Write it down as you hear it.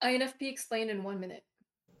INFP explained in 1 minute.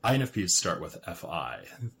 INFPs start with FI.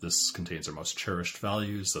 This contains our most cherished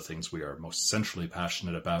values, the things we are most centrally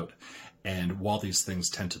passionate about. And while these things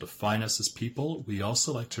tend to define us as people, we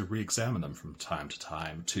also like to re-examine them from time to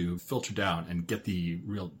time to filter down and get the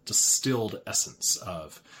real distilled essence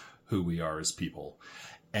of who we are as people.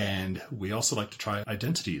 And we also like to try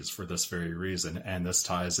identities for this very reason. And this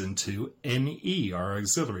ties into NE, our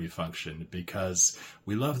auxiliary function, because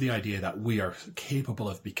we love the idea that we are capable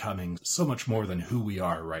of becoming so much more than who we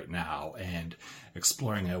are right now and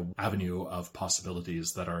exploring an avenue of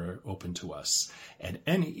possibilities that are open to us. And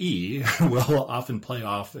NE will often play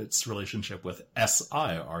off its relationship with SI,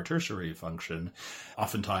 our tertiary function.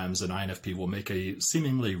 Oftentimes, an INFP will make a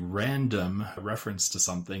seemingly random reference to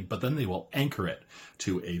something, but then they will anchor it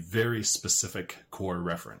to a very specific core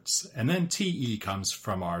reference. And then TE comes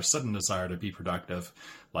from our sudden desire to be productive,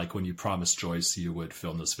 like when you promised Joyce you would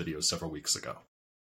film this video several weeks ago.